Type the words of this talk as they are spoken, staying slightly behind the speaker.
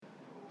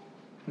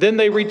Then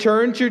they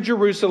returned to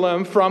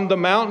Jerusalem from the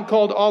mount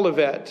called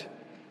Olivet,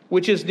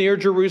 which is near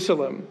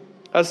Jerusalem,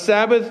 a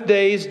Sabbath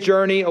day's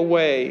journey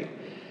away.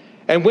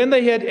 And when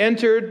they had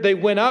entered, they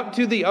went up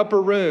to the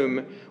upper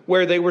room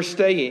where they were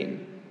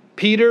staying.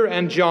 Peter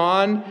and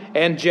John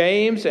and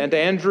James and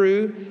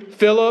Andrew,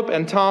 Philip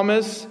and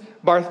Thomas,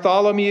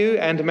 Bartholomew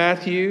and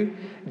Matthew,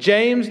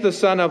 James the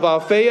son of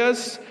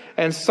Alphaeus,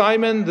 and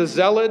Simon the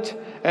Zealot,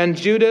 and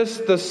Judas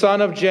the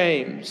son of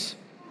James.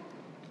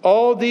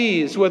 All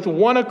these with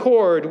one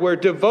accord were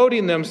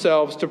devoting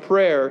themselves to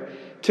prayer,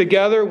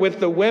 together with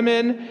the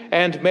women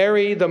and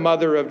Mary, the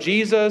mother of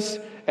Jesus,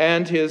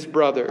 and his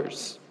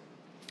brothers.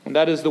 And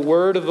that is the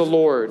word of the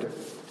Lord.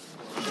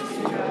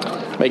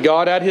 May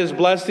God add his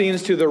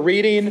blessings to the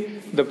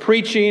reading, the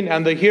preaching,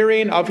 and the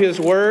hearing of his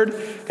word.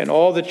 And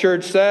all the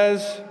church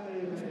says,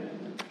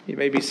 you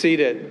may be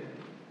seated.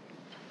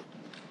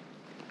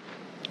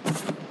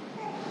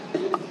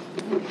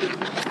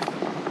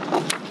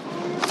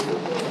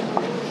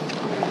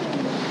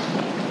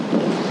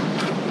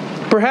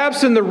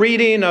 Perhaps in the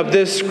reading of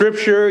this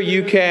scripture,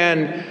 you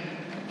can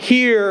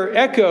hear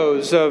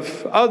echoes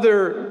of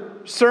other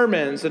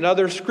sermons and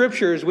other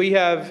scriptures we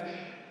have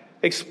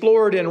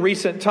explored in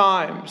recent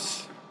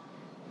times.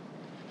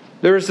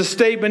 There is a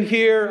statement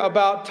here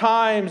about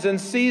times and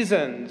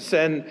seasons,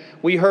 and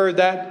we heard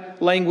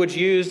that language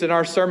used in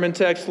our sermon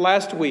text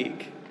last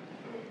week.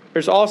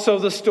 There's also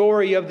the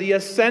story of the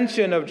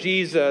ascension of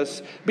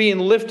Jesus being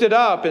lifted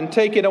up and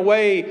taken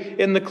away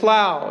in the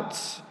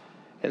clouds.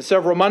 And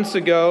several months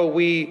ago,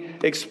 we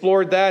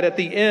explored that at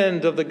the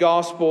end of the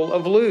Gospel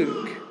of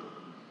Luke.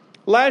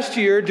 Last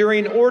year,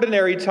 during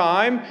ordinary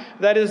time,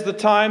 that is the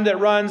time that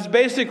runs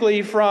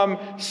basically from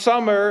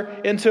summer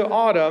into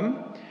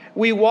autumn,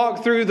 we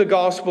walked through the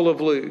Gospel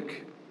of Luke.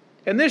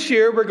 And this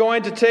year, we're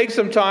going to take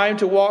some time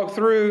to walk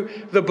through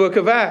the book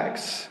of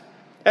Acts.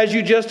 As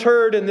you just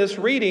heard in this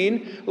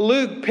reading,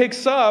 Luke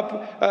picks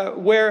up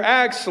where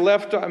Acts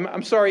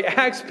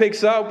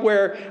picks up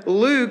where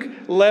Luke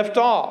left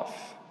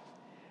off,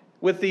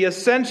 with the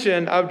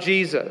ascension of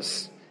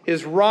Jesus,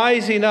 his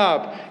rising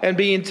up and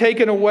being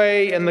taken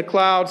away in the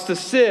clouds to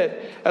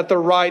sit at the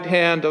right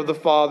hand of the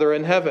Father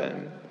in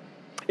heaven.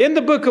 In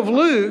the book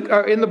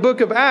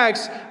of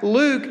Acts,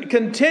 Luke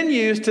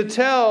continues to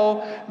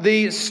tell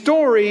the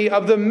story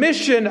of the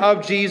mission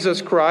of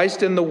Jesus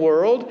Christ in the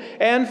world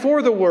and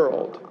for the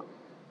world.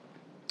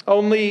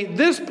 Only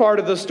this part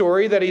of the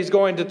story that he's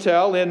going to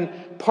tell in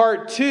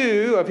part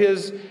 2 of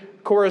his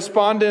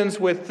correspondence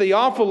with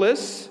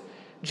Theophilus,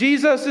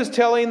 Jesus is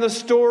telling the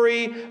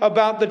story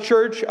about the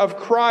church of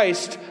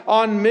Christ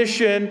on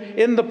mission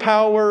in the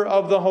power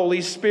of the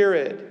Holy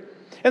Spirit.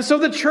 And so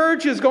the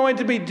church is going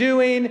to be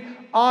doing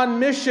on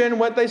mission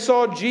what they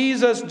saw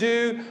Jesus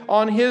do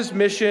on his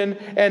mission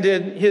and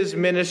in his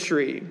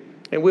ministry.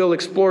 And we'll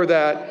explore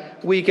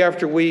that week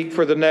after week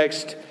for the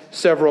next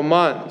several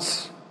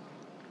months.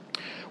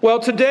 Well,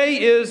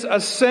 today is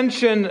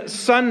Ascension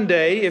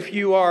Sunday. If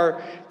you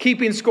are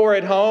keeping score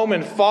at home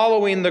and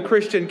following the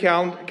Christian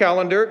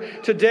calendar,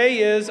 today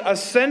is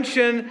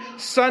Ascension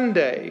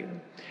Sunday.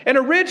 And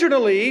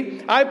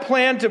originally, I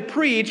planned to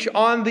preach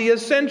on the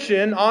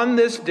Ascension on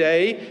this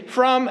day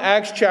from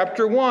Acts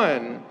chapter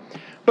 1.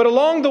 But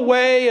along the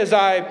way, as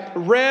I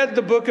read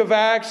the book of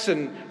Acts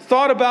and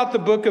thought about the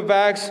book of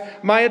Acts,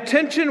 my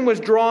attention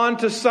was drawn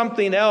to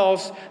something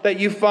else that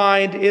you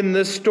find in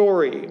this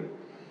story.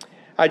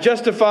 I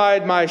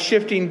justified my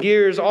shifting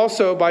gears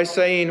also by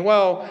saying,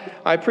 well,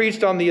 I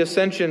preached on the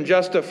Ascension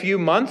just a few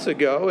months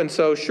ago, and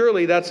so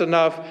surely that's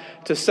enough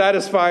to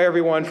satisfy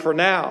everyone for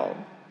now.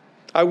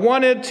 I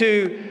wanted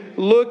to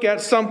look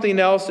at something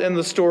else in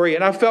the story,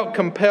 and I felt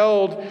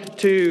compelled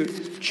to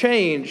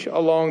change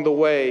along the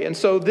way. And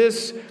so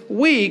this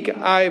week,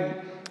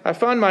 I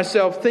found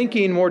myself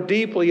thinking more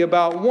deeply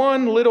about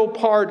one little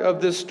part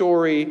of this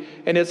story,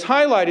 and it's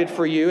highlighted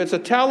for you. It's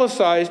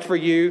italicized for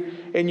you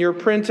in your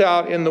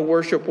printout in the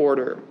worship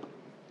order.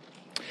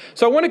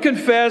 So I want to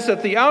confess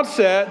at the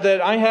outset that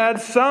I had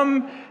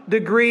some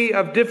degree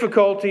of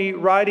difficulty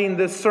writing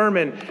this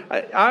sermon.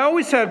 I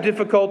always have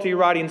difficulty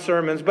writing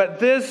sermons, but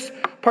this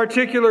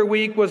particular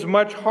week was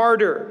much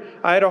harder.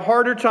 I had a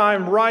harder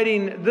time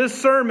writing this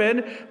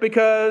sermon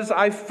because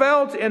I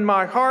felt in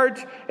my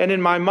heart and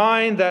in my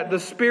mind that the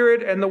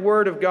Spirit and the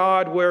Word of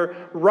God were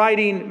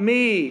writing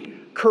me,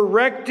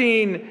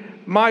 correcting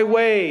my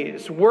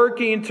ways,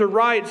 working to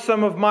right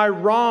some of my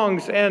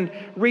wrongs and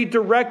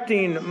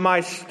redirecting my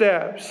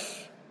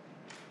steps.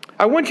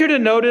 I want you to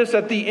notice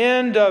at the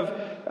end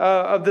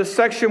of this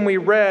section we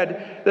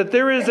read that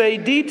there is a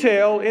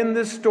detail in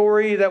this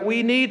story that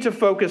we need to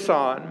focus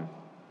on.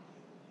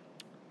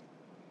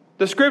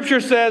 The scripture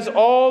says,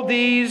 all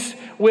these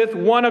with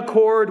one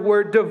accord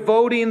were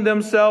devoting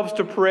themselves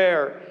to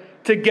prayer,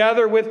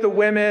 together with the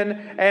women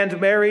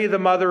and Mary, the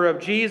mother of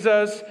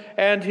Jesus,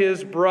 and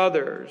his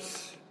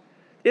brothers.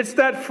 It's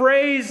that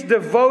phrase,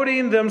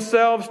 devoting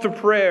themselves to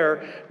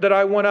prayer, that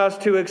I want us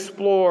to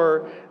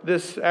explore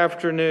this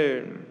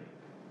afternoon.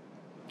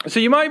 So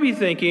you might be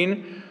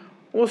thinking,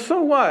 Well,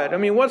 so what? I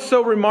mean, what's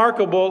so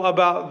remarkable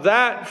about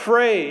that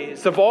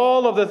phrase? Of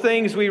all of the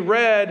things we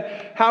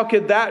read, how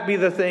could that be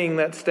the thing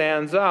that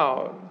stands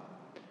out?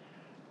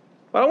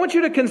 But I want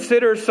you to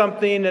consider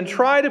something and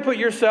try to put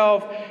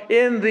yourself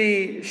in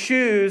the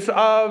shoes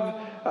of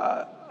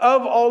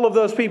all of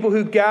those people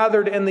who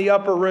gathered in the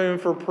upper room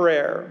for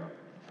prayer.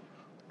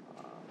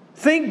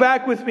 Think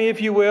back with me,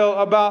 if you will,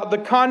 about the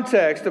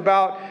context,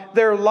 about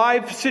their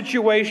life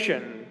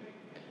situation.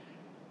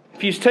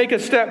 If you take a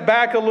step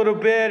back a little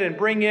bit and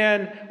bring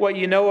in what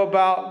you know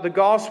about the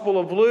Gospel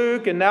of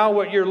Luke and now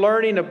what you're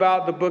learning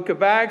about the book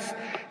of Acts,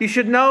 you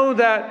should know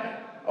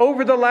that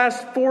over the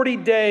last 40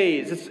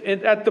 days,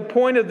 at the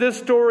point of this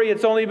story,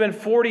 it's only been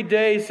 40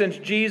 days since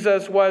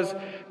Jesus was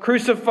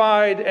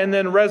crucified and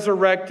then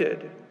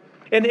resurrected.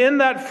 And in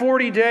that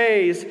 40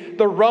 days,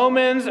 the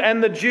Romans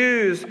and the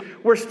Jews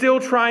were still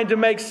trying to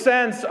make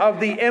sense of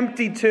the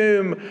empty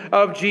tomb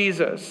of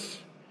Jesus.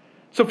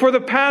 So for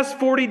the past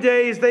 40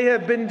 days, they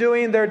have been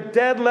doing their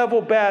dead level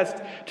best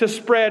to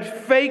spread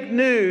fake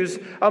news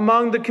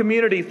among the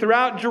community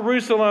throughout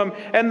Jerusalem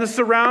and the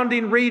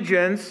surrounding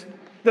regions.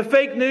 The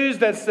fake news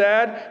that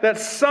said that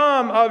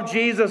some of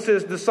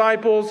Jesus'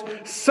 disciples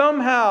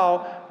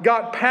somehow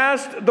got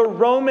past the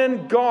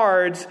Roman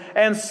guards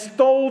and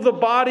stole the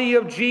body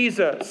of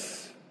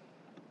Jesus.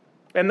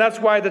 And that's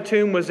why the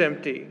tomb was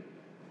empty.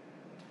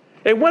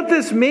 And what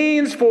this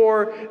means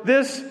for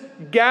this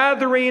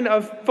gathering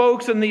of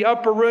folks in the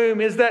upper room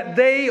is that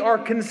they are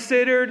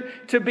considered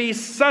to be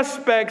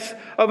suspects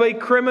of a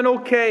criminal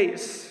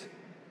case.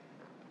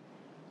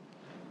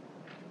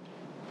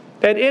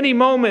 At any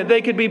moment,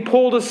 they could be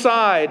pulled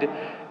aside,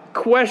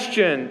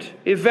 questioned,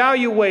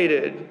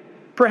 evaluated,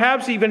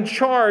 perhaps even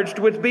charged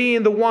with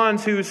being the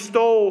ones who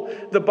stole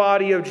the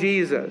body of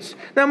Jesus.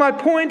 Now, my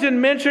point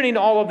in mentioning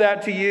all of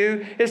that to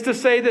you is to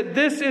say that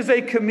this is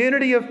a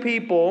community of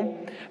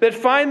people that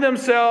find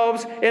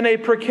themselves in a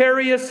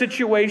precarious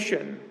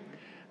situation.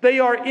 They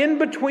are in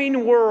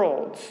between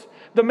worlds.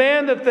 The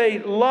man that they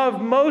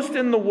love most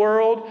in the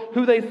world,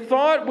 who they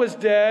thought was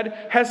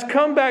dead, has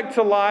come back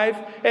to life,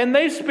 and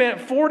they spent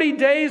 40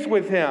 days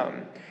with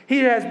him. He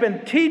has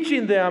been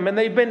teaching them, and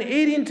they've been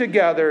eating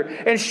together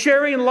and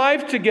sharing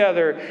life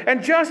together.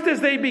 And just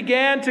as they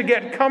began to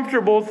get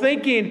comfortable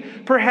thinking,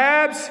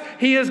 perhaps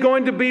he is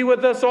going to be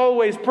with us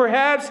always.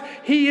 Perhaps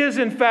he is,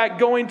 in fact,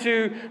 going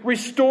to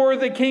restore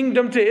the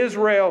kingdom to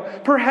Israel.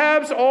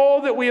 Perhaps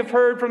all that we have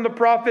heard from the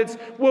prophets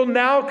will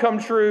now come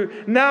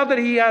true, now that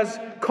he has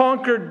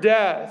conquered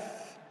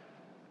death.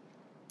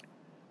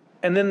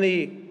 And then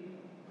the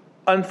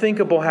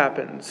unthinkable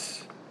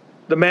happens.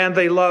 The man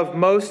they love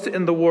most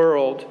in the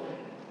world,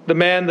 the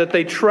man that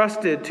they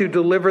trusted to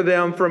deliver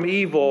them from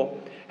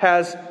evil,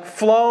 has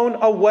flown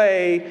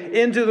away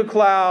into the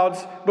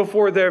clouds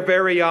before their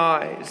very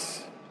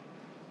eyes.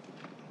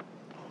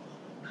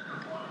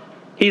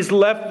 He's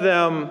left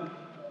them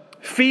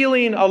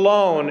feeling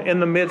alone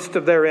in the midst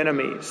of their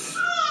enemies.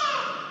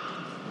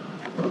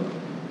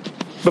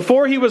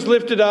 Before he was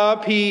lifted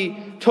up, he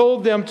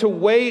told them to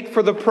wait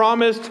for the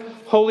promised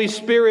Holy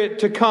Spirit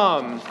to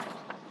come.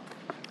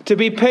 To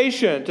be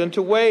patient and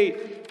to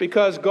wait,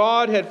 because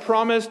God had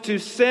promised to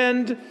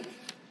send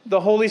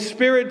the Holy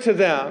Spirit to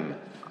them.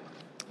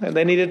 And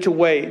they needed to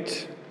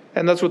wait.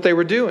 And that's what they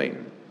were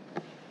doing.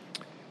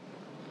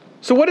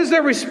 So what is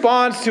their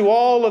response to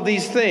all of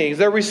these things?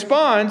 Their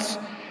response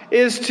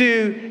is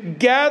to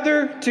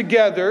gather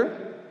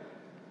together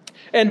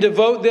and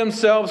devote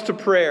themselves to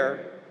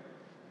prayer.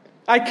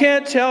 I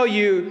can't tell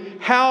you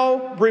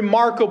how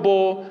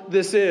remarkable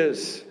this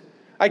is.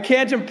 I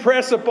can't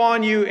impress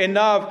upon you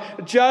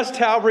enough just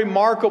how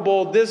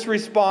remarkable this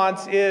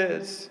response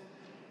is.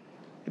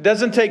 It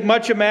doesn't take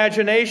much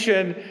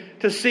imagination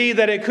to see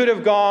that it could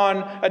have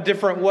gone a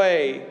different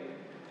way.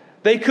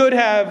 They could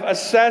have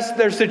assessed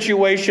their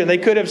situation. They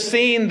could have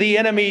seen the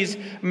enemies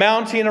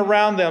mounting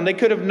around them. They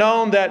could have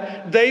known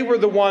that they were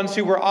the ones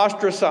who were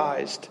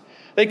ostracized.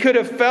 They could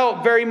have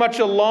felt very much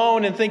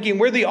alone and thinking,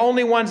 we're the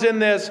only ones in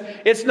this.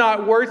 It's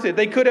not worth it.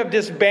 They could have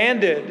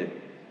disbanded.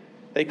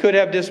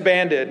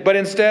 But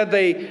instead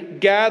they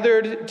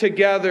gathered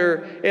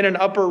together in an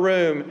upper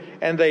room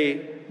and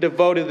they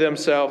devoted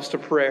themselves to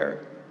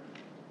prayer.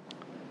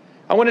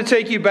 I want to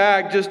take you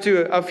back just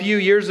to a few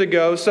years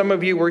ago. Some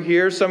of you were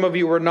here, some of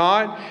you were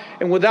not.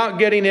 And without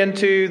getting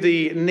into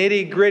the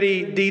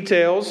nitty-gritty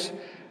details,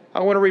 I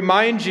want to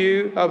remind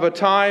you of a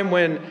time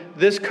when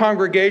this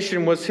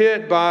congregation was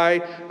hit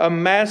by a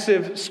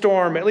massive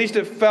storm. At least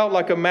it felt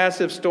like a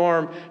massive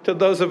storm to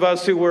those of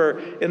us who were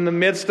in the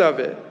midst of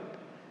it.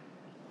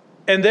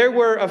 And there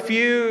were a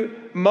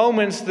few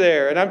moments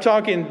there, and I'm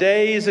talking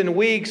days and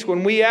weeks,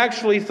 when we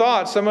actually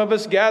thought, some of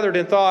us gathered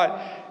and thought,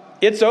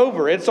 it's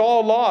over, it's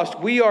all lost,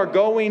 we are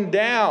going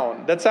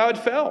down. That's how it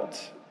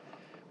felt.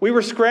 We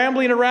were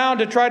scrambling around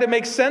to try to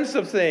make sense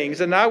of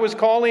things, and I was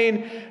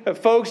calling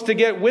folks to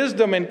get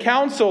wisdom and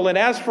counsel and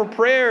ask for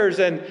prayers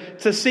and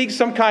to seek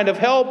some kind of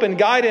help and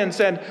guidance.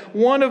 And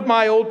one of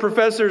my old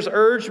professors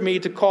urged me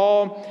to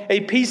call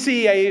a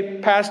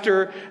PCA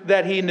pastor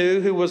that he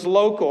knew who was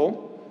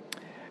local.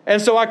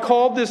 And so I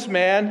called this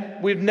man.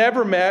 We've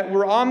never met.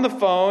 We're on the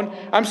phone.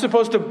 I'm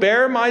supposed to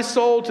bare my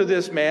soul to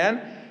this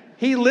man.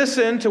 He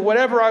listened to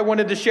whatever I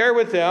wanted to share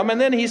with him.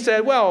 And then he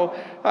said, well,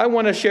 I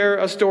want to share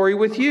a story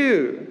with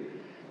you.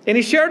 And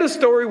he shared a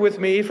story with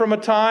me from a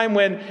time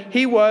when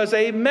he was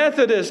a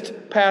Methodist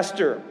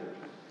pastor.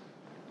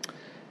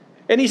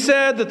 And he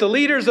said that the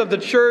leaders of the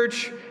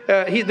church,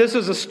 this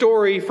is a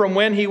story from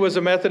when he was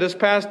a Methodist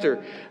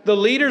pastor. The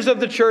leaders of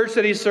the church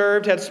that he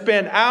served had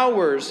spent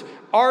hours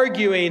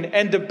arguing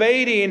and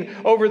debating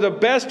over the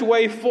best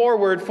way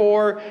forward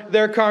for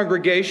their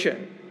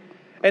congregation.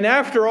 And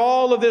after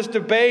all of this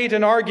debate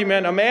and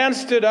argument, a man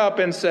stood up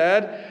and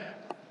said,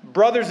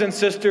 brothers and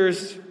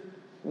sisters,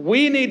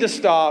 we need to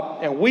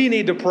stop and we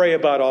need to pray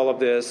about all of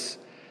this.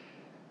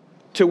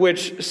 To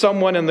which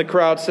someone in the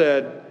crowd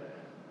said,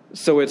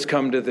 so it's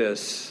come to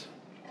this.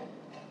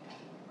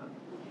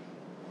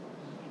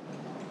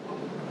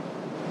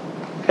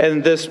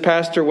 And this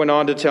pastor went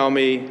on to tell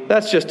me,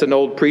 that's just an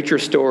old preacher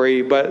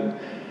story, but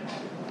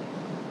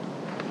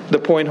the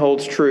point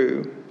holds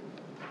true.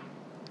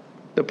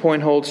 The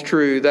point holds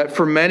true that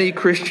for many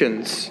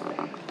Christians,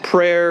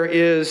 prayer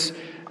is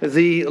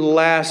the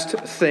last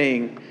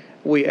thing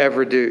we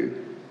ever do.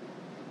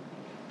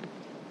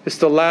 It's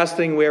the last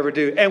thing we ever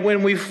do. And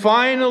when we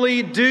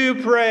finally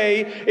do pray,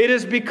 it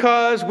is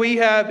because we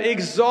have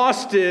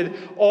exhausted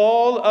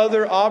all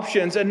other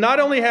options. And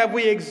not only have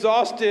we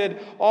exhausted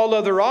all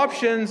other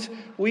options,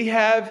 we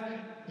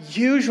have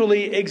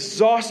usually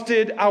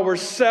exhausted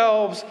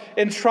ourselves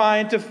in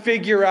trying to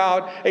figure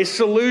out a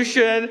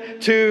solution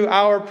to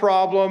our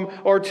problem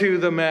or to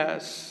the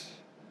mess.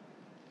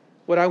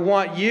 What I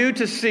want you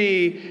to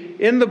see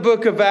in the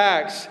book of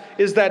Acts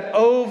is that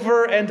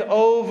over and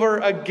over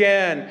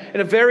again,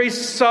 in a very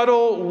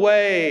subtle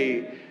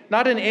way,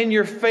 not an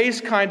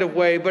in-your-face kind of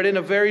way, but in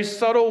a very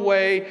subtle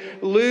way,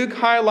 Luke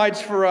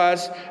highlights for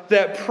us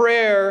that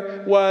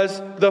prayer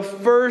was the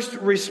first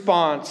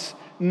response,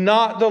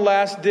 not the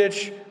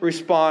last-ditch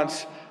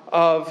response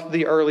of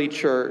the early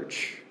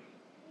church.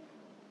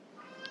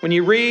 When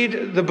you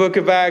read the book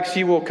of Acts,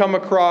 you will come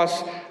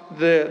across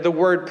the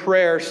word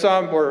prayer,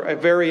 or a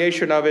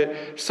variation of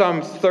it,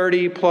 some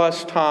 30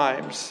 plus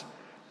times.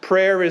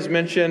 Prayer is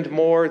mentioned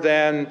more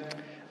than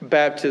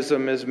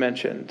baptism is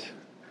mentioned.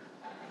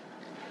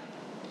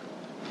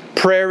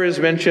 Prayer is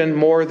mentioned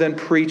more than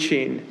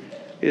preaching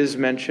is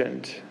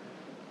mentioned.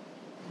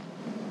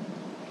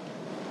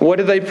 What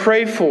did they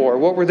pray for?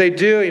 What were they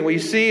doing? We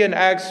see in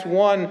Acts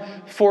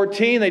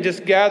 1:14, they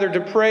just gathered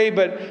to pray,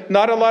 but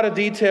not a lot of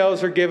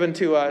details are given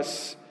to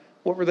us.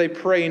 What were they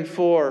praying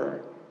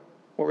for?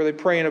 What were they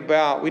praying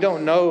about? We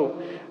don't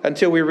know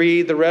until we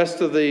read the rest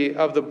of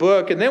the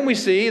book. And then we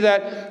see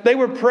that they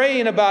were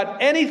praying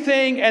about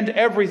anything and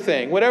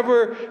everything.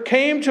 Whatever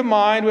came to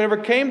mind, whatever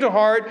came to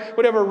heart,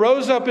 whatever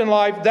rose up in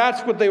life,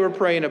 that's what they were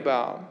praying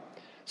about.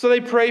 So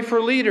they prayed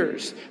for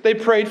leaders. They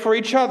prayed for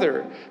each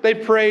other. They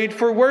prayed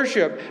for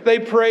worship. They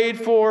prayed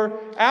for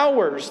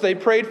hours. They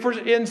prayed for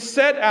in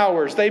set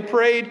hours. They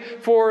prayed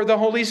for the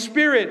Holy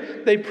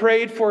Spirit. They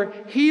prayed for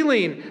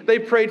healing. They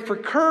prayed for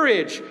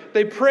courage.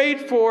 They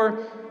prayed for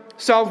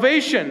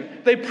salvation.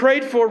 They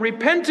prayed for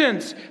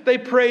repentance. They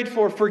prayed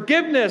for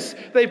forgiveness.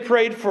 They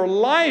prayed for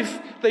life.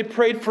 They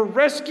prayed for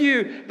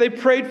rescue. They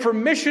prayed for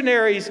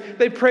missionaries.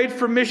 They prayed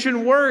for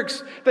mission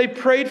works. They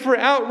prayed for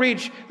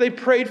outreach. They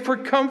prayed for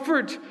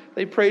comfort.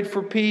 They prayed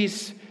for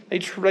peace. They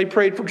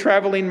prayed for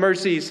traveling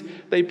mercies.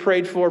 They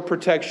prayed for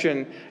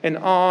protection. And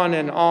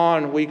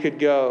on we could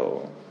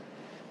go.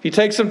 If you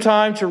take some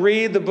time to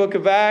read the book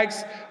of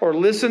Acts or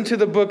listen to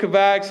the book of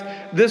Acts,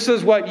 this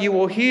is what you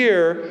will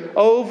hear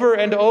over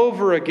and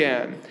over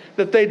again.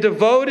 That they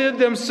devoted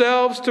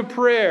themselves to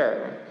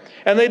prayer.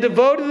 And they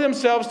devoted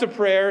themselves to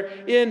prayer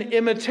in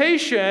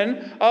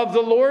imitation of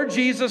the Lord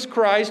Jesus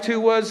Christ,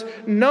 who was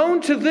known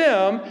to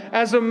them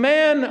as a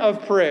man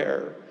of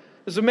prayer.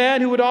 As a man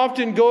who would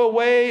often go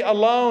away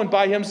alone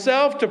by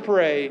himself to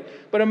pray,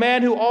 but a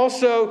man who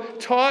also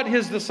taught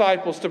his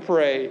disciples to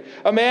pray,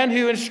 a man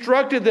who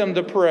instructed them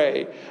to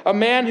pray, a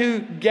man who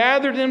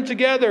gathered them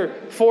together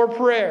for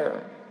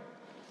prayer.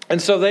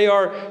 And so they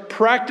are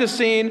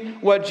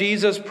practicing what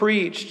Jesus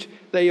preached.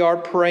 They are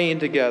praying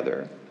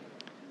together.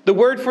 The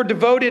word for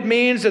devoted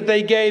means that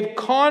they gave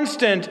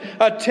constant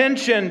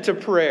attention to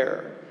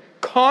prayer.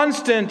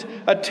 Constant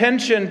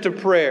attention to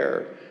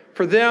prayer.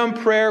 For them,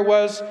 prayer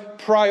was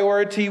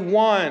priority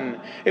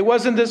one. It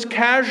wasn't this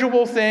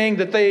casual thing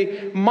that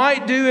they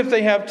might do if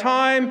they have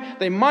time.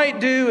 They might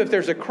do if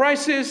there's a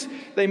crisis.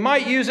 They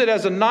might use it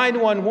as a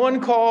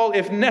 911 call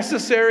if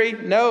necessary.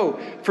 No,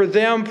 for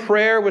them,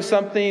 prayer was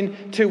something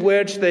to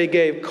which they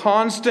gave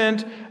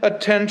constant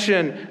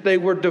attention. They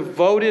were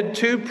devoted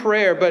to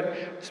prayer, but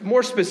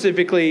more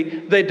specifically,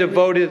 they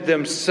devoted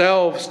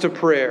themselves to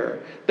prayer.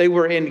 They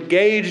were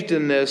engaged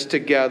in this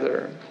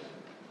together.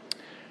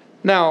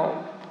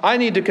 Now, I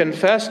need to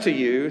confess to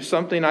you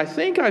something I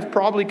think I've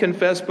probably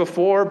confessed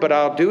before, but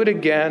I'll do it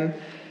again,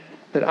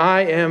 that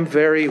I am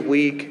very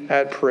weak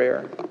at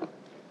prayer.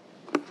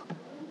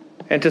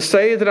 And to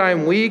say that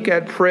I'm weak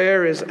at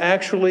prayer is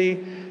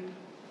actually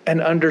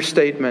an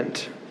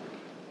understatement.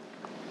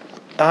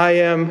 I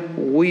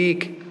am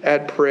weak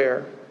at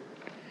prayer.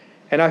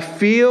 And I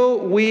feel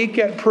weak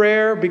at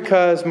prayer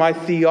because my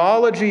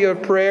theology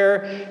of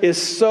prayer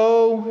is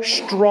so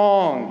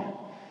strong.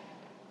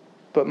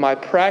 But my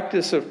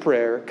practice of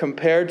prayer,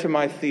 compared to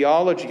my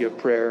theology of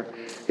prayer,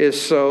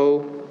 is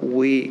so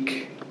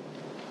weak.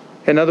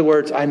 In other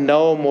words, I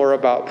know more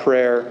about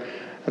prayer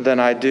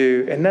than I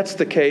do. And that's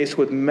the case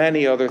with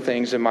many other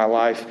things in my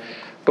life.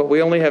 But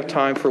we only have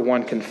time for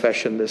one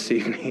confession this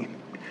evening.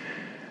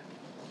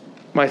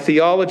 My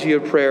theology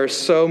of prayer is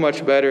so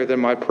much better than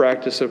my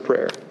practice of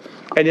prayer.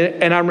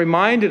 And I'm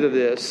reminded of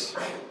this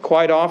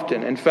quite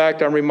often. In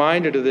fact, I'm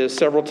reminded of this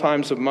several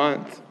times a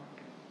month.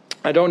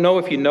 I don't know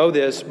if you know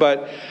this,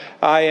 but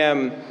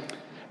I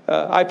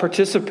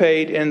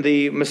participate in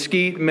the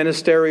Mesquite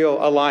Ministerial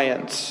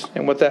Alliance.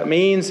 And what that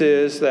means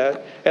is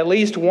that at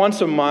least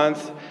once a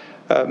month,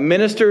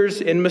 ministers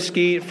in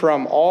Mesquite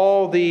from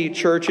all the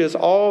churches,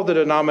 all the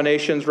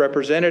denominations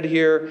represented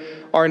here,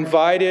 are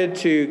invited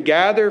to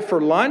gather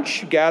for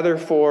lunch, gather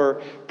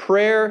for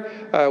prayer.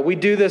 We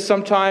do this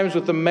sometimes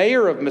with the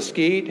mayor of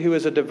Mesquite, who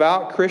is a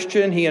devout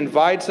Christian. He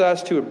invites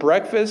us to a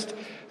breakfast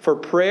for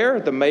prayer,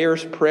 the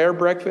mayor's prayer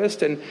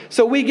breakfast. And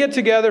so we get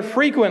together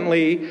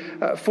frequently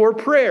for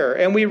prayer,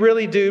 and we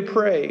really do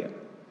pray.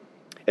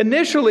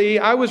 Initially,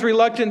 I was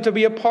reluctant to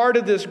be a part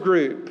of this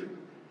group.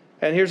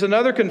 And here's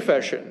another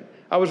confession.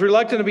 I was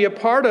reluctant to be a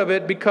part of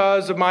it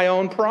because of my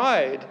own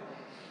pride.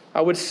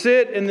 I would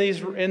sit in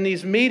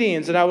these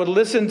meetings and I would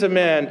listen to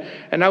men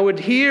and I would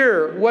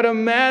hear what a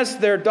mess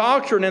their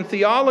doctrine and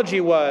theology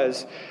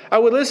was. I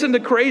would listen to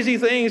crazy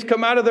things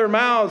come out of their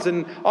mouths,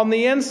 and on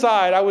the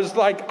inside I was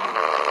like,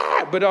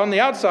 ah! But on the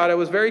outside I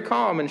was very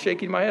calm and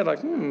shaking my head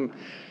like, And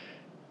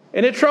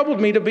it troubled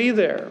me to be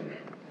there.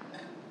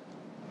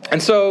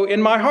 And so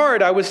in my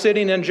heart I was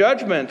sitting in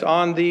judgment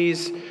on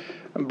these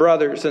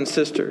brothers and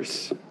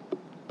sisters.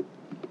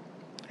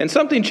 And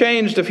something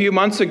changed a few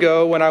months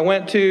ago when I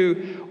went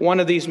to one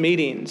of these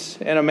meetings,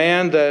 and a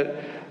man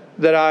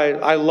that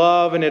I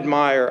love and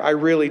admire, I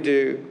really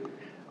do.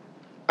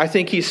 I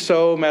think he's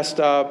so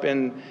messed up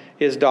in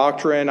his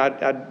doctrine.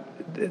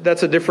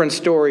 That's a different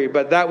story,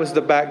 but that was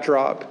the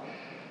backdrop.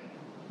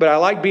 But I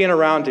like being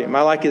around him.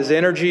 I like his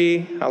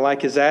energy. I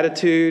like his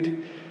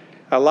attitude.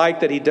 I like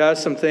that he does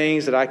some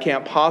things that I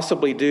can't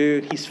possibly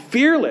do. He's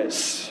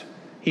fearless.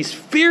 He's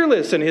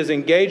fearless in his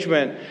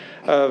engagement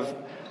of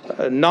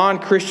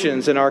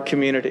non-Christians in our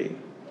community.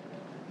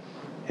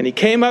 And he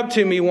came up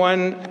to me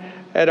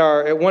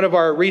at one of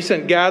our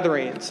recent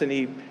gatherings, and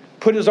he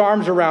put his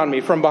arms around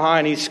me from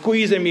behind. He's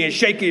squeezing me and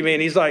shaking me,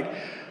 and he's like,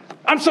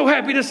 "I'm so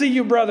happy to see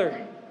you,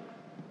 brother.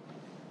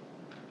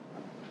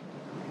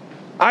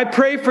 I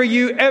pray for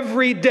you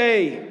every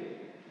day.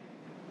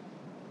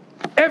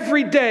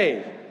 Every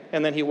day."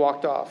 And then he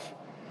walked off.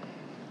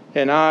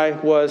 And I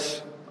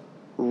was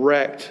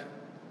wrecked.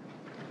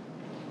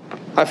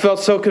 I felt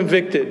so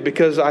convicted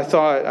because I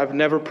thought, I've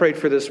never prayed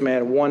for this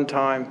man one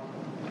time.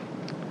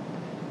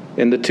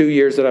 In the 2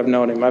 years that I've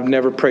known him, I've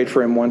never prayed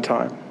for him one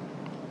time.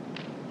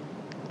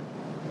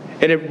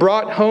 And it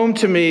brought home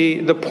to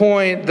me the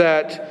point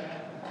that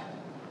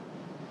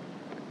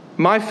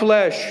my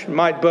flesh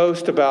might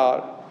boast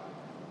about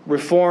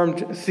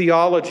Reformed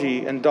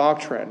theology and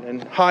doctrine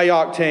and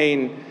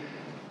high-octane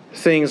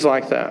things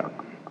like that.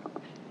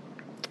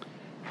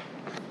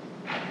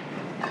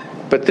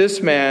 But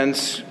this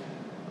man's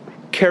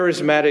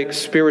charismatic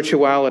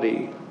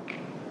spirituality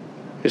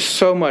is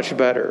so much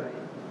better,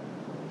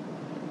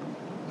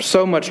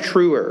 so much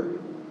truer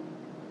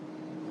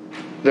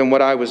than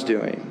what I was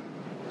doing.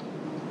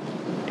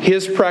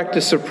 His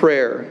practice of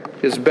prayer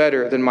is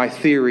better than my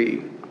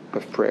theory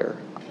of prayer,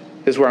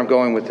 is where I'm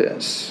going with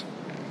this.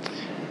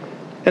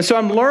 And so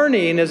I'm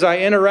learning as I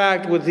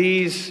interact with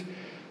these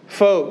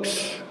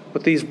folks,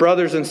 with these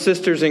brothers and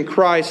sisters in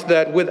Christ,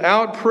 that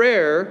without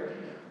prayer,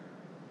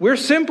 we're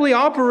simply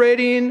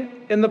operating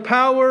in the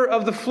power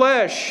of the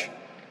flesh,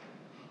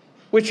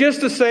 which is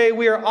to say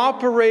we are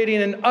operating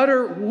in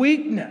utter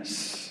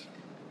weakness.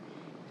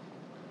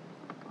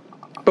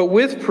 But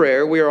with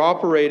prayer, we are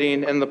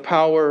operating in the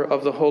power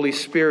of the Holy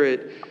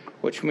Spirit,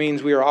 which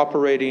means we are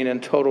operating in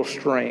total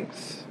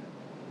strength.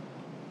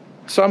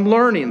 So I'm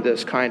learning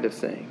this kind of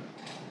thing.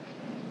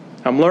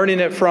 I'm learning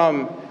it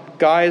from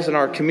guys in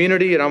our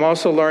community, and I'm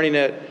also learning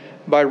it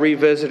by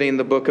revisiting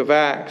the book of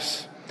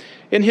Acts.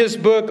 In his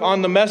book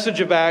on the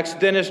message of Acts,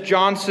 Dennis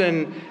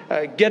Johnson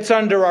gets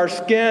under our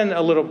skin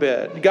a little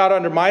bit. He got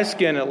under my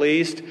skin at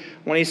least,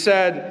 when he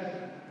said,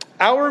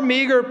 "Our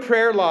meager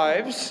prayer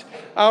lives,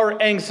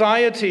 our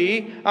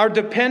anxiety, our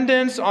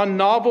dependence on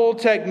novel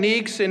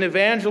techniques in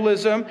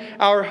evangelism,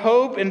 our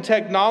hope in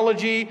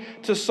technology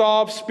to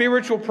solve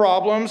spiritual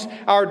problems,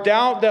 our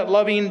doubt that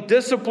loving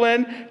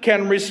discipline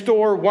can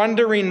restore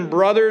wandering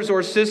brothers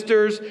or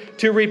sisters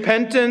to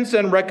repentance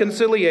and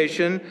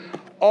reconciliation,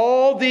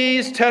 all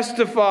these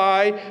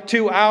testify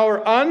to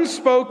our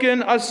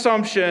unspoken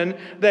assumption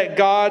that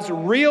God's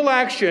real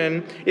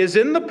action is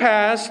in the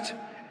past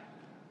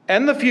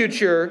and the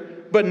future,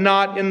 but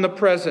not in the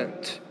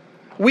present.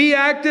 We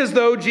act as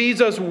though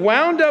Jesus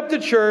wound up the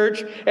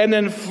church and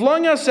then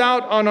flung us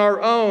out on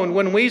our own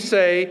when we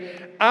say,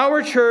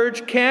 our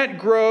church can't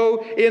grow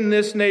in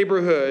this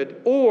neighborhood,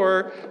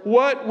 or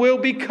what will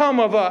become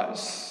of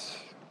us?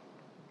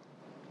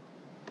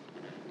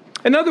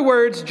 In other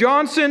words,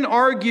 Johnson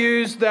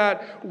argues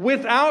that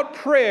without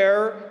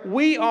prayer,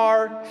 we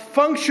are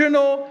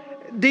functional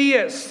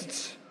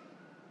deists.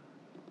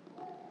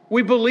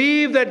 We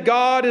believe that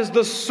God is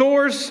the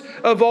source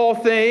of all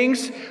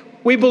things.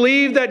 We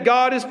believe that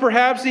God is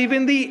perhaps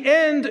even the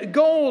end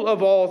goal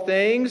of all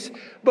things,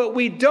 but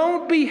we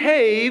don't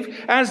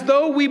behave as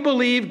though we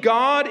believe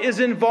God is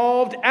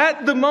involved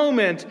at the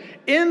moment,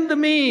 in the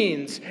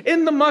means,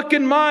 in the muck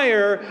and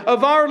mire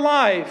of our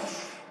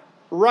life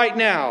right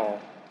now.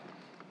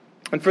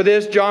 And for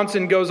this,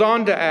 Johnson goes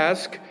on to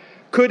ask,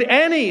 could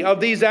any of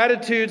these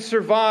attitudes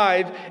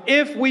survive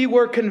if we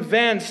were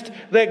convinced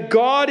that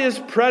God is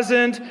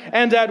present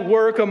and at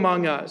work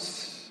among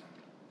us?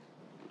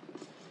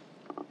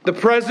 The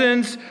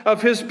presence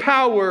of His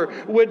power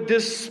would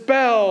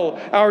dispel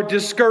our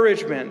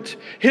discouragement.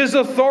 His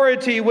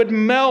authority would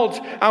melt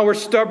our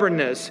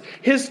stubbornness.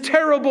 His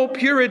terrible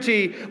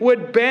purity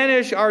would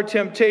banish our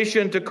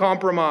temptation to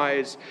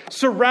compromise.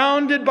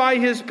 Surrounded by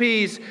His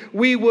peace,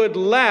 we would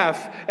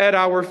laugh at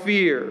our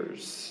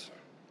fears.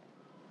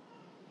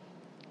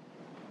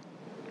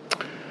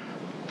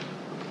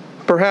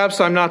 Perhaps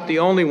I'm not the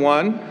only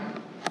one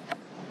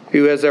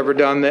who has ever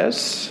done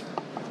this,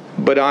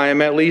 but I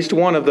am at least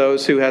one of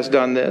those who has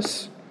done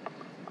this,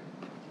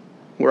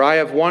 where I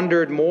have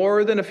wondered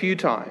more than a few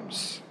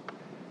times,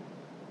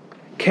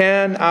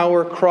 can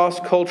our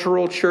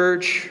cross-cultural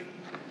church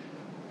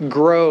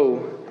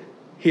grow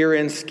here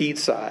in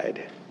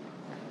Skeetside?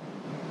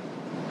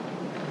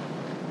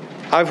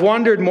 I've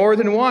wondered more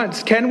than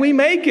once, can we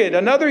make it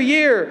another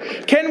year?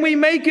 Can we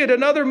make it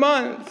another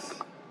month?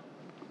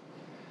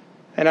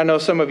 And I know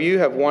some of you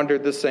have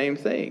wondered the same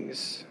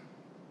things.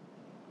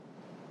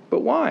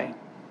 But why?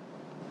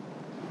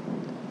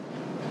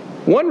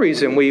 One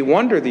reason we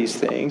wonder these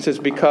things is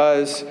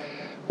because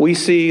we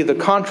see the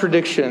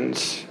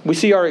contradictions, we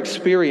see our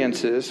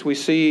experiences, we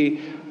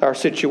see our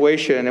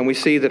situation, and we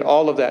see that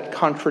all of that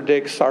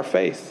contradicts our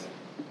faith.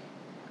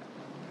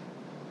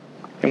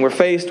 And we're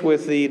faced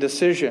with the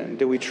decision,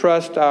 do we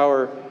trust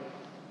our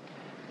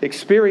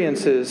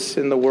experiences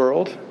in the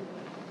world,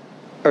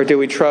 or do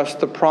we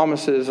trust the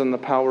promises and the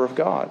power of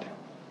God?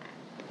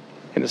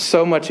 And it's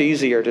so much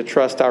easier to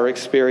trust our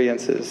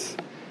experiences.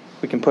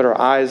 We can put our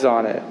eyes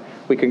on it.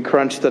 We can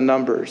crunch the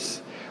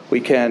numbers.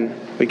 We can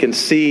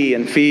see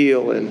and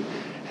feel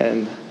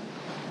and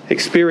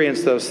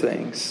experience those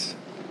things.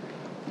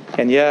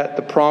 And yet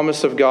the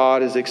promise of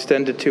God is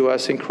extended to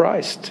us in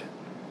Christ.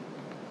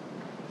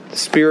 The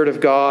Spirit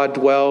of God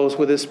dwells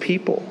with His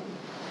people.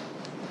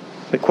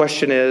 The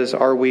question is,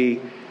 are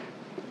we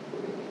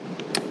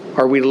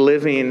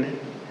living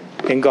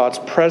in God's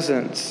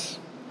presence?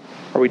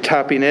 Are we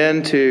tapping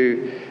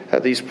into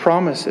these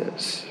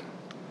promises?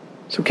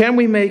 So can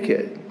we make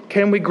it?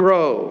 Can we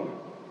grow?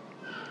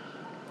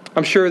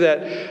 I'm sure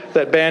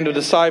that band of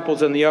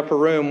disciples in the upper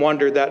room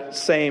wondered that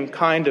same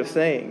kind of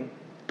thing.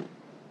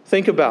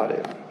 Think about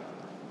it.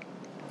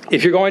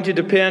 If you're going to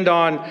depend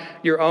on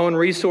your own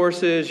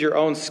resources, your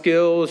own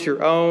skills,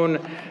 your own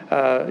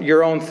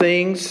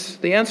things,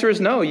 the answer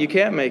is no, you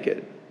can't make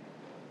it.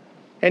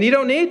 And you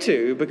don't need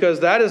to,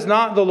 because that is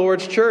not the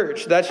Lord's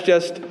church. That's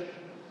just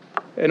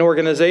an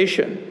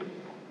organization.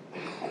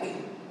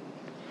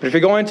 But if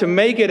you're going to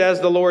make it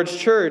as the Lord's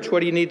church,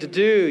 what do you need to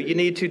do? You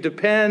need to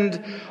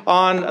depend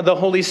on the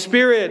Holy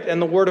Spirit and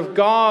the Word of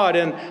God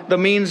and the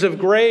means of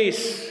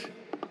grace.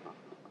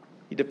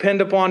 You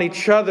depend upon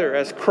each other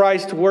as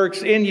Christ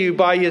works in you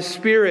by His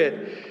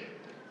Spirit.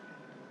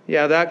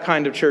 Yeah, that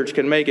kind of church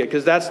can make it,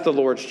 because that's the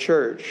Lord's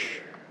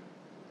church.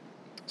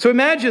 So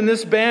imagine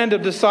this band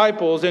of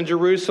disciples in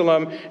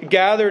Jerusalem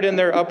gathered in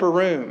their upper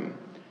room.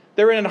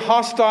 They're in a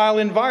hostile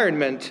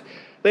environment.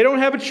 They don't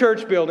have a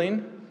church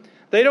building.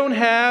 They don't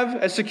have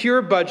a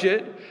secure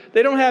budget.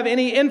 They don't have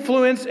any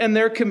influence in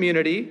their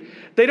community.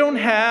 They don't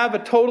have a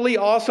totally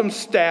awesome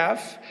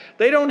staff.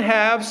 They don't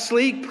have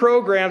sleek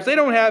programs. They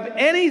don't have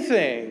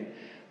anything.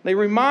 They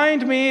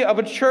remind me of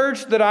a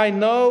church that I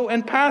know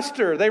and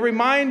pastor. They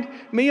remind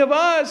me of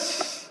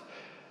us.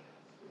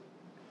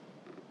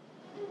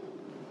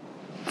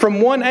 From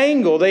one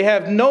angle, they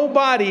have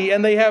nobody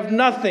and they have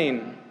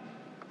nothing.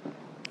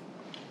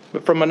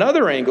 But from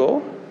another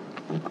angle,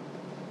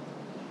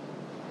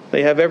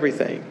 they have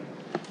everything.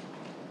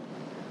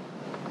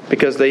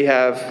 Because they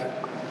have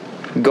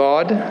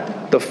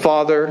God, the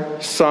Father,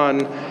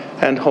 Son,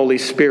 and Holy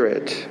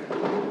Spirit.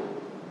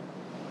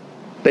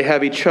 They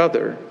have each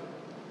other.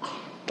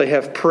 They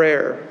have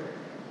prayer.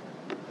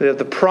 They have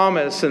the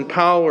promise and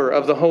power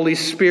of the Holy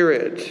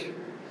Spirit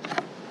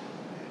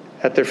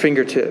at their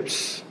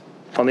fingertips,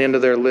 on the end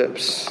of their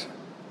lips.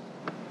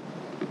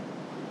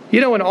 You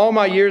know, in all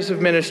my years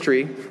of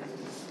ministry,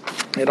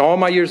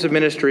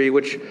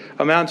 which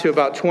amount to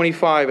about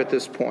 25 at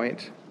this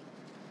point,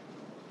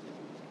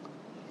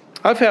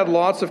 I've had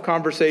lots of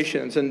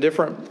conversations in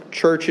different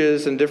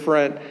churches and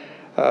different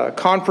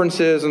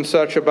conferences and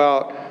such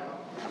about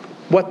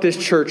what this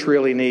church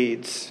really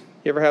needs.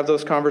 You ever have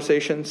those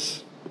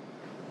conversations?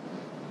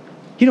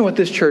 You know what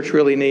this church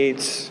really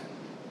needs?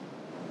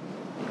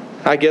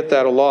 I get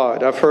that a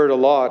lot. I've heard a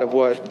lot of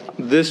what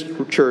this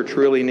church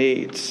really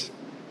needs.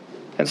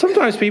 And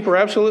sometimes people are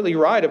absolutely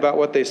right about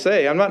what they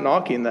say. I'm not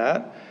knocking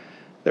that.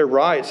 They're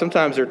right.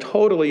 Sometimes they're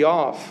totally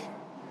off.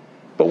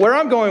 But where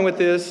I'm going with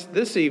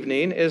this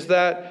evening is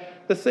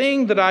that the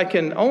thing that I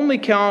can only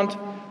count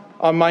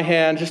on my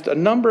hand just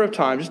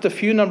a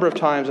few number of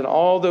times in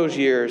all those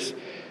years,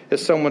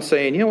 is someone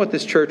saying, you know what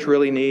this church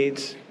really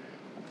needs?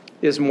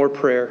 Is more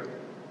prayer.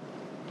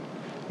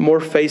 More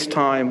face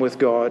time with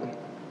God.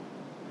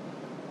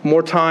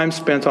 More time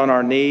spent on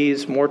our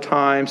knees. More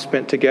time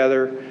spent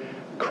together,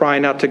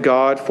 crying out to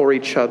God for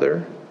each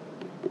other.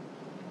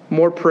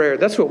 More prayer.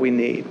 That's what we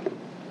need.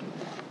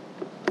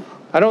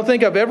 I don't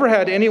think I've ever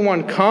had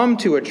anyone come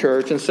to a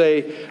church and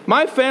say,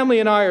 my family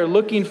and I are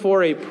looking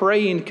for a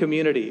praying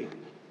community.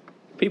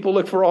 People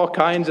look for all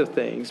kinds of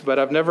things, but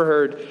I've never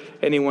heard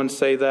anyone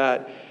say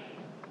that.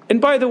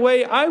 And by the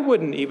way, I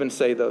wouldn't even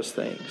say those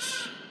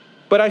things.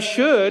 But I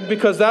should,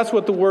 because that's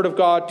what the Word of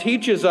God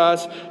teaches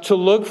us to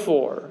look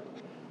for.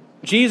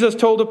 Jesus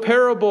told a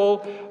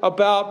parable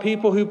about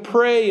people who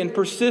pray and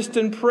persist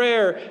in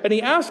prayer. And he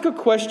asked a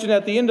question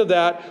at the end of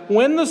that.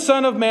 When the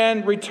Son of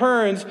Man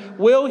returns,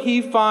 will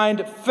he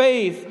find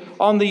faith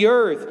on the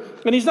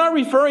earth? And he's not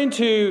referring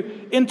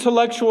to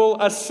intellectual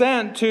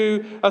assent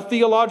to a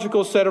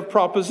theological set of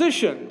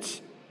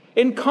propositions.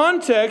 In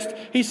context,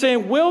 he's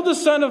saying, will the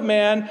Son of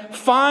Man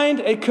find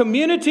a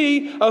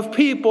community of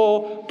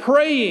people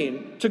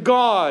praying to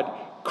God,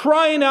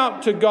 crying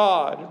out to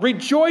God,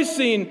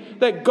 rejoicing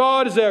that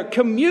God is there,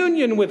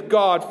 communion with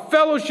God,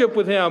 fellowship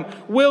with Him?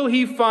 Will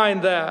he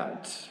find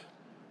that?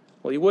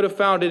 Well, he would have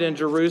found it in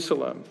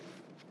Jerusalem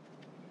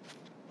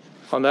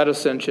on that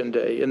Ascension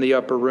Day in the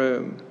upper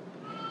room.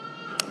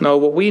 No,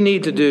 what we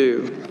need to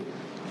do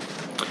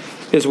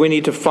is we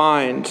need to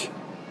find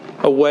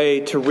a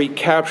way to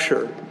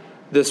recapture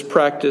this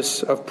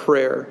practice of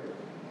prayer.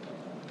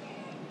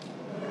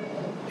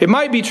 It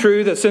might be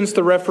true that since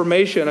the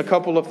Reformation, a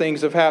couple of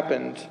things have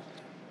happened.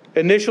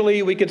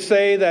 Initially, we could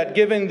say that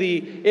given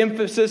the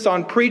emphasis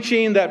on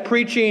preaching, that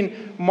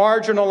preaching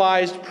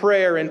marginalized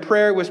prayer, and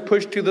prayer was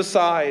pushed to the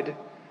side.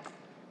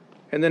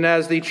 And then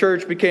as the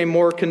church became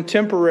more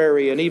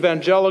contemporary and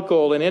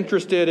evangelical and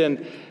interested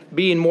in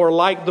being more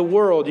like the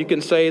world, you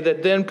can say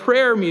that then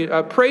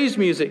praise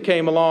music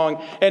came along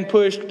and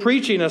pushed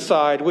preaching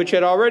aside, which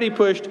had already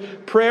pushed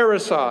prayer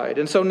aside.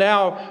 And so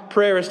now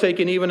prayer has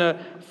taken even a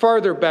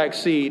farther back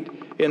seat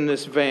in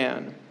this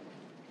van.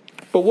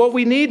 But what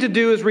we need to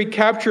do is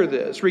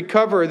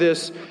recover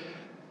this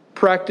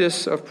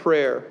practice of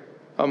prayer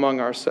among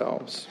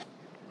ourselves.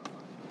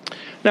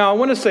 Now, I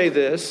want to say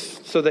this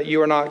so that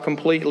you are not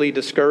completely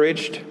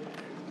discouraged,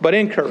 but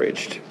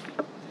encouraged.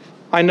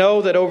 I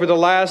know that over the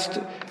last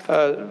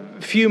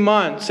few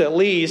months, at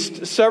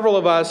least, several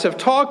of us have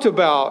talked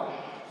about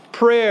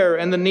prayer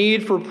and the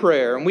need for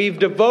prayer. And we've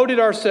devoted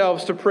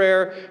ourselves to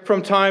prayer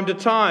from time to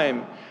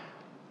time.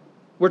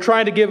 We're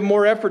trying to give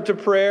more effort to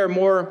prayer,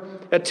 more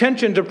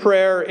attention to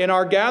prayer in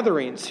our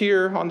gatherings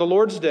here on the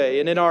Lord's Day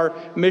and in our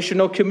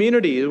missional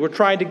communities. We're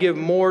trying to give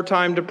more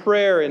time to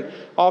prayer, and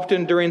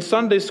often during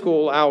Sunday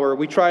school hour,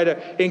 we try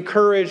to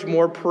encourage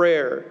more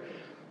prayer.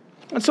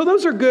 And so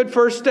those are good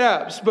first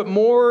steps, but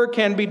more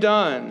can be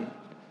done.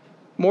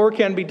 More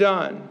can be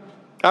done.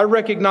 I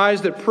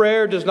recognize that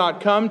prayer does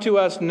not come to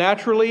us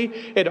naturally.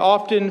 It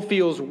often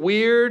feels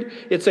weird.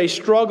 It's a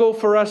struggle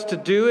for us to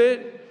do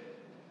it.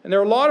 And there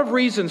are a lot of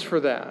reasons for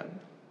that.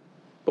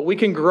 But we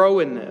can grow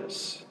in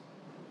this.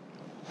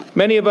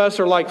 Many of us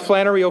are like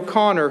Flannery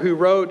O'Connor, who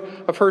wrote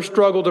of her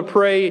struggle to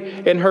pray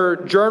in her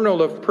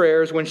journal of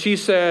prayers when she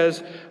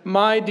says,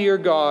 "My dear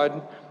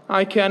God,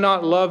 I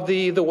cannot love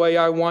Thee the way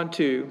I want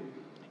to.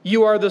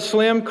 You are the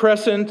slim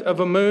crescent of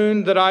a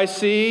moon that I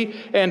see,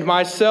 and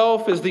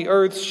myself is the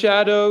earth's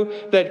shadow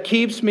that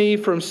keeps me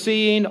from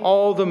seeing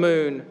all the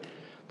moon.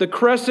 The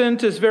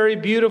crescent is very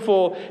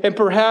beautiful, and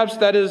perhaps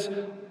that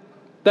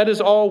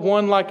is all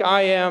one like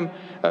I am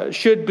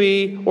should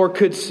be or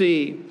could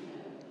see.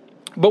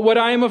 But what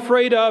I am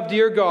afraid of,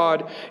 dear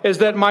God, is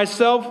that my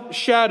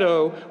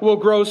self-shadow will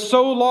grow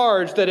so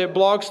large that it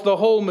blocks the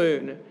whole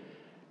moon,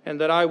 and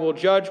that I will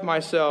judge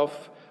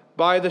myself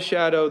by the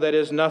shadow that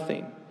is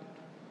nothing.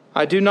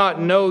 I do not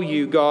know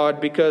you,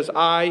 God, because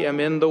I am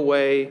in the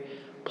way.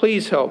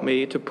 Please help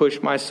me to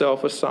push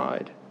myself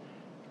aside.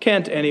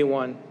 Can't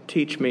anyone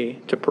teach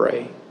me to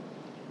pray?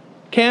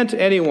 Can't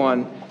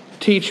anyone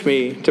teach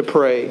me to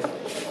pray?"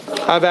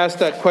 I've asked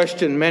that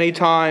question many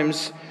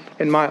times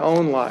in my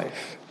own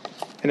life.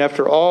 And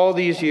after all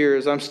these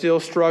years, I'm still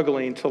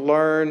struggling to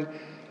learn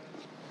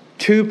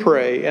to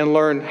pray and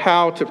learn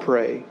how to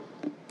pray.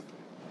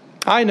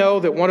 I know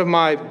that one of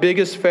my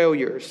biggest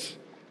failures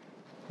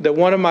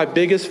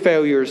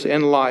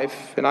in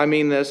life, and I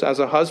mean this as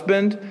a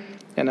husband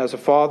and as a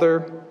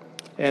father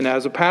and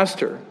as a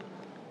pastor,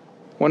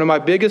 One of my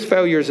biggest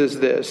failures is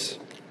this,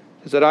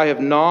 is that I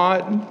have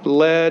not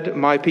led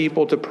my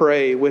people to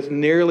pray with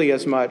nearly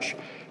as much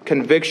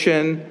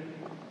conviction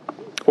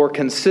or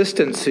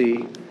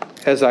consistency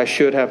as I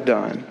should have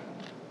done.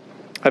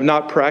 I've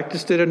not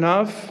practiced it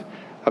enough.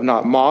 I've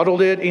not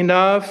modeled it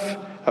enough.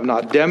 I've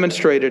not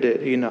demonstrated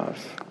it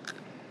enough.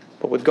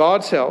 But with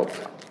God's help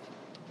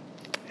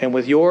and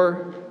with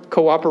your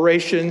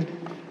cooperation,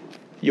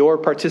 your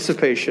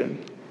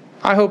participation,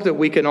 I hope that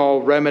we can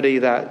all remedy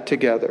that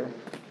together.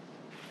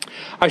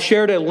 I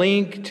shared a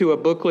link to a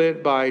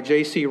booklet by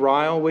J.C.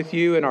 Ryle with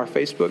you in our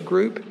Facebook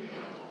group,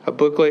 a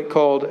booklet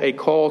called A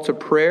Call to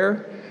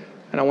Prayer.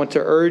 And I want to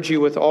urge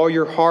you with all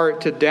your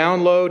heart to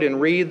download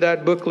and read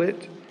that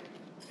booklet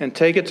and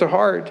take it to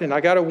heart. And I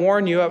got to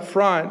warn you up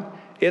front,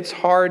 it's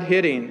hard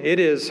hitting. It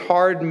is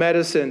hard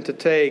medicine to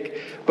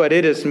take, but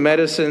it is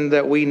medicine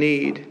that we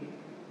need.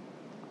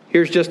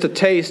 Here's just a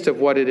taste of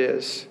what it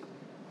is.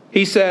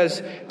 He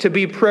says, to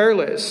be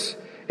prayerless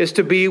is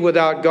to be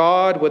without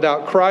God,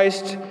 without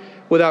Christ,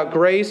 without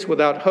grace,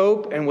 without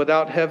hope, and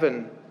without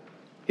heaven.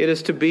 It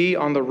is to be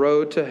on the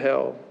road to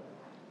hell.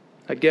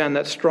 Again,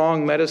 that's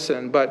strong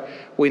medicine, but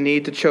we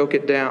need to choke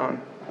it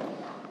down.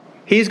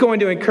 He's going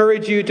to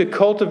encourage you to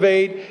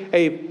cultivate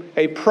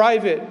a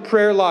private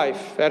prayer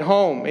life at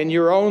home, in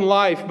your own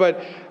life,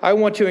 but I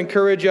want to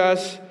encourage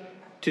us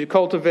to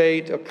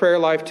cultivate a prayer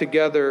life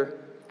together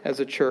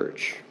as a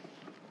church.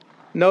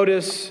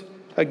 Notice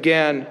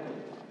again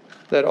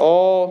that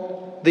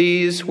all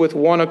these with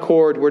one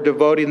accord were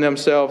devoting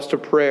themselves to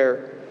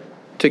prayer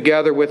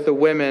together with the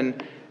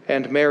women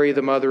and Mary,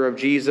 the mother of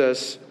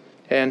Jesus,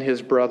 and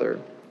his brother.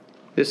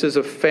 This is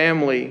a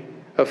family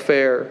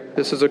affair.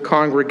 This is a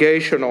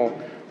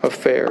congregational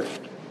affair.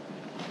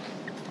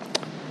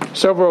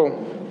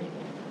 Several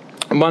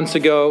months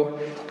ago,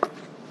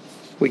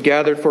 we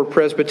gathered for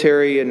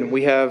presbytery, and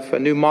we have a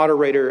new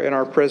moderator in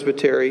our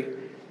presbytery.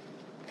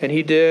 And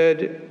he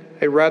did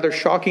a rather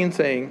shocking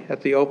thing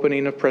at the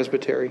opening of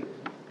presbytery.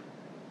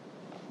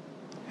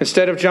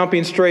 Instead of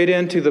jumping straight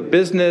into the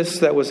business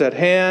that was at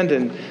hand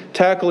and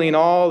tackling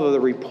all of the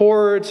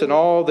reports and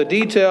all the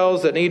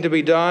details that need to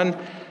be done,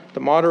 the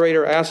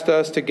moderator asked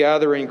us to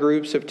gather in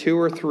groups of 2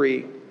 or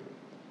 3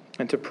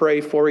 and to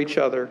pray for each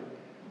other,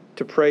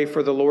 to pray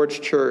for the Lord's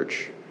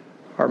church,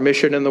 our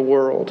mission in the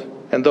world,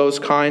 and those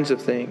kinds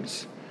of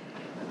things.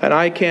 And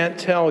I can't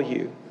tell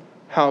you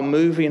how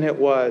moving it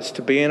was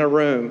to be in a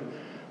room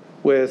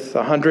with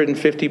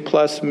 150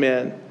 plus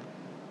men,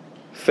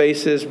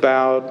 faces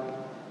bowed,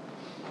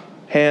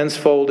 hands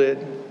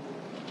folded,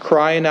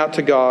 crying out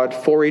to God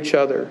for each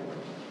other,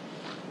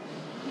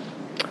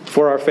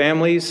 for our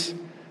families,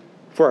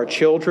 for our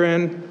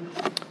children,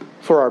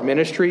 for our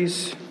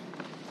ministries.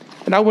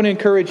 And I want to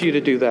encourage you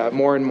to do that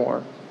more and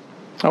more.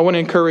 I want to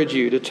encourage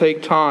you to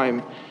take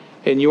time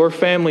in your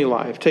family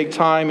life, take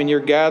time in your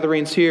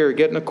gatherings here,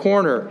 get in a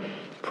corner,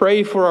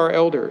 pray for our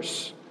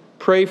elders,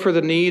 pray for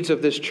the needs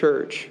of this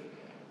church,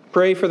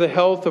 pray for the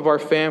health of our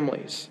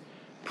families,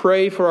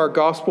 pray for our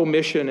gospel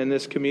mission in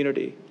this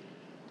community.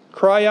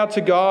 Cry out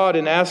to God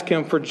and ask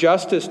Him for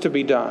justice to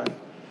be done.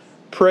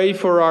 Pray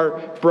for our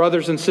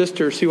brothers and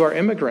sisters who are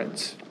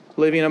immigrants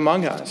living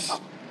among us.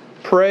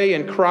 Pray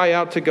and cry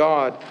out to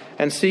God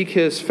and seek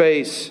His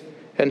face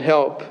and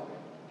help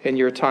in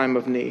your time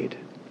of need.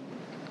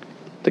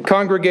 The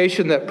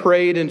congregation that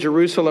prayed in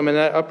Jerusalem in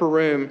that upper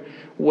room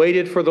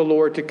waited for the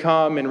Lord to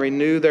come and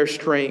renew their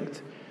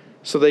strength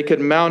so they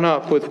could mount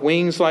up with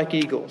wings like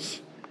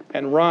eagles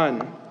and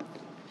run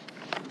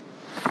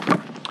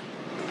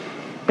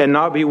and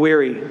not be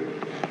weary,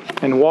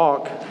 and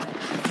walk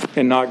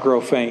and not grow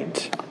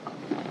faint.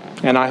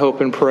 And I hope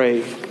and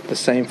pray the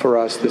same for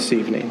us this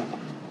evening.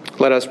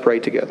 Let us pray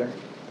together.